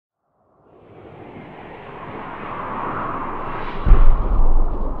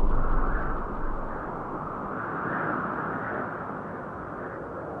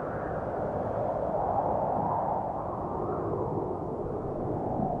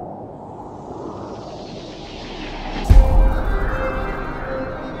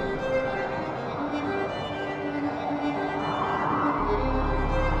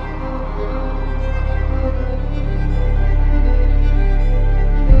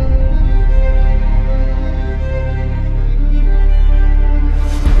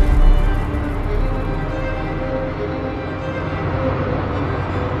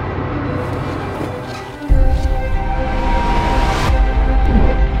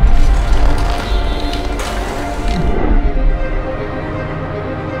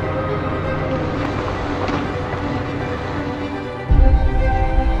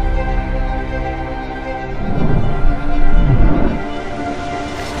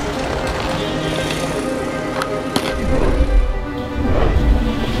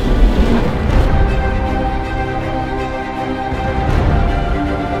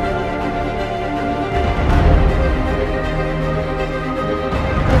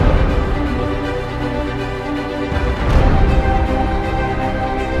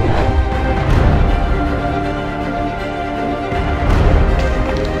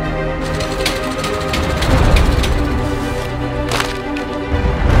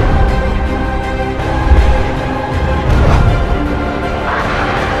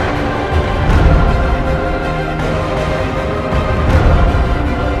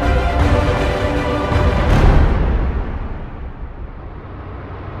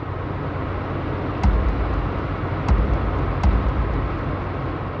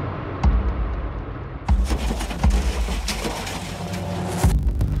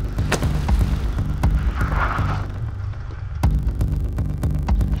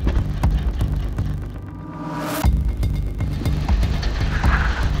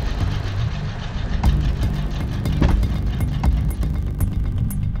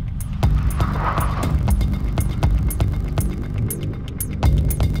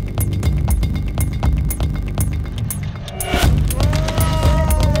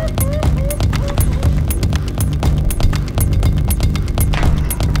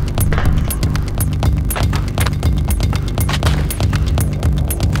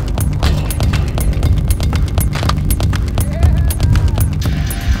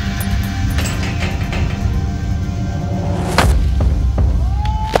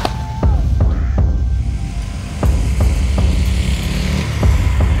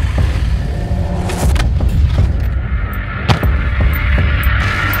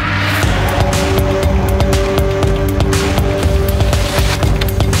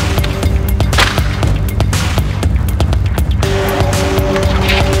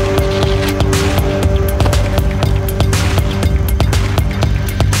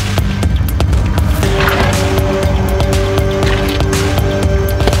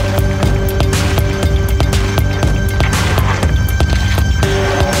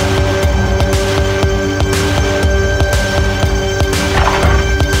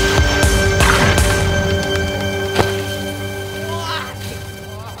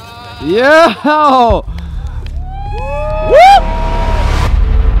Yo! Woo!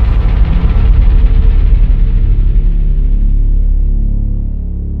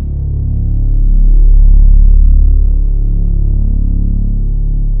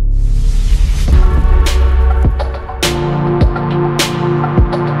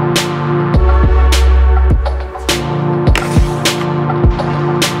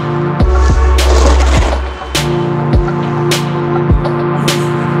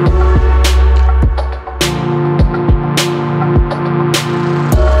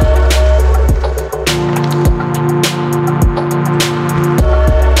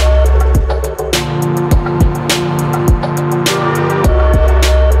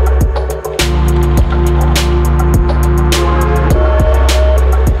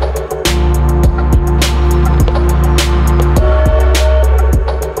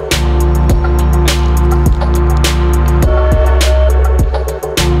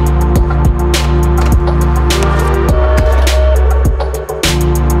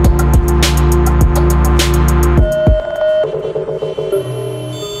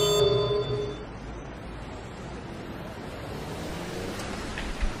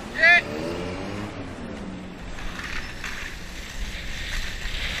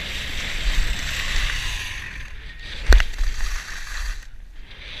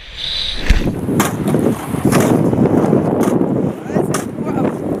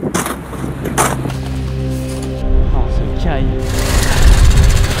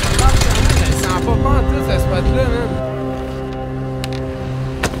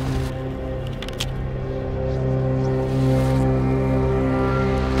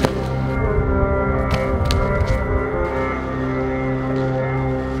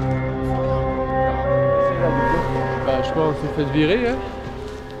 Je pense qu'on s'est fait virer hein.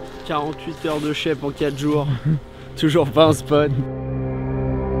 48 heures de chef en 4 jours. Toujours pas un spot.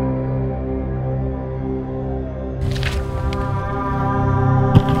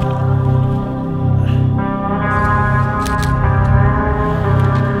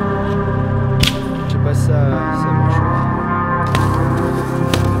 Je sais pas si ça marche.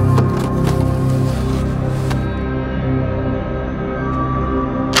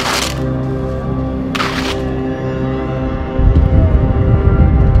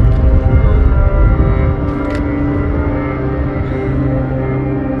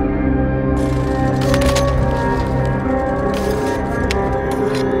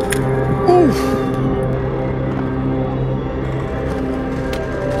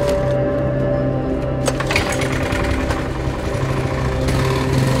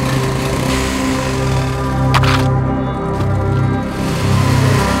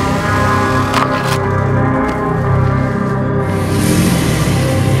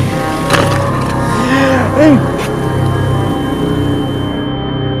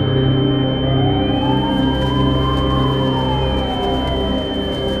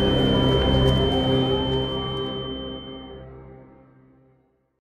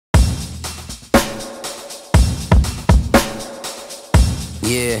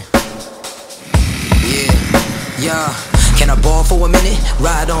 Yeah. Can I ball for a minute?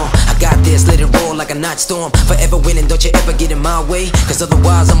 Ride on, I got this, let it roll like a night storm. Forever winning, don't you ever get in my way, cause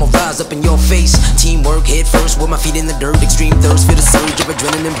otherwise I'ma rise up in your face. Teamwork, head first, with my feet in the dirt. Extreme thirst, feel the surge of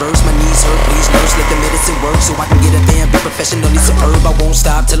adrenaline burst. My knees hurt, please nurse, let the medicine work, so I can get up there and be professionally superb. I won't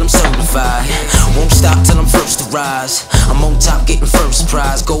stop till I'm certified, won't stop till I'm first to rise. I'm on top getting first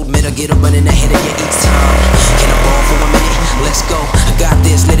prize, gold medal, get a running ahead of you each time. Can I ball for a minute? Let's go, I got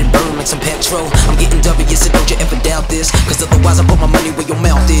this, let it burn like some petrol. I'm getting W's, so don't you ever doubt this, cause otherwise I put my money where your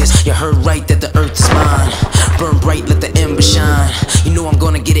mouth is. You heard right that the earth is mine. Burn bright, let the ember shine. You know I'm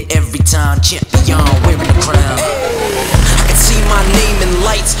gonna get it every time. Champion, wearing the crown. I can see my name in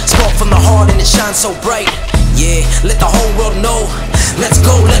lights, spark from the heart and it shines so bright. Yeah, let the whole world know. Let's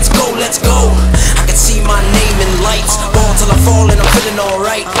go, let's go, let's go. I can see my name in lights, ball till I fall and I'm feeling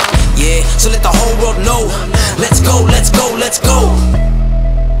alright. Yeah, so let the whole world know. Let's go, let's go, let's go.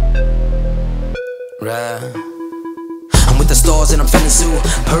 Right. I'm with the stars and I'm feeling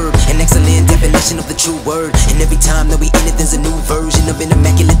superb. An excellent definition of the true word. And every time that we in it, there's a new version of an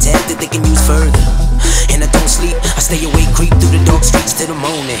immaculate tag that they can use further. And I don't sleep, I stay awake, creep through the dark streets till the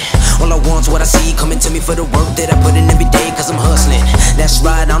morning. All I want's what I see, coming to me for the work that I put in every day, cause I'm hustling. That's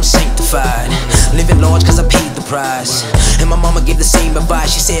right, I'm sanctified, living large cause I paid the price. And my mama gave the same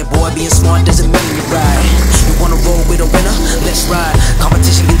advice. She said, boy, being smart doesn't mean you're right. You wanna roll with a winner? Let's ride.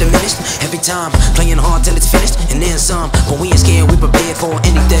 Competition get diminished every time, playing hard till it's finished and then some. But we ain't scared, we prepared for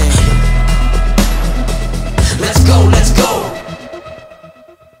anything. Let's go, let's go.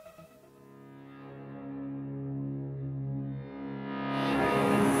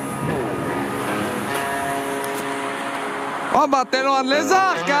 Oh bah t'es loin de les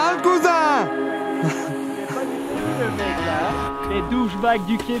arcs, hein, cousin. Les douchebags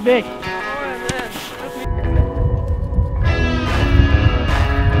du Québec.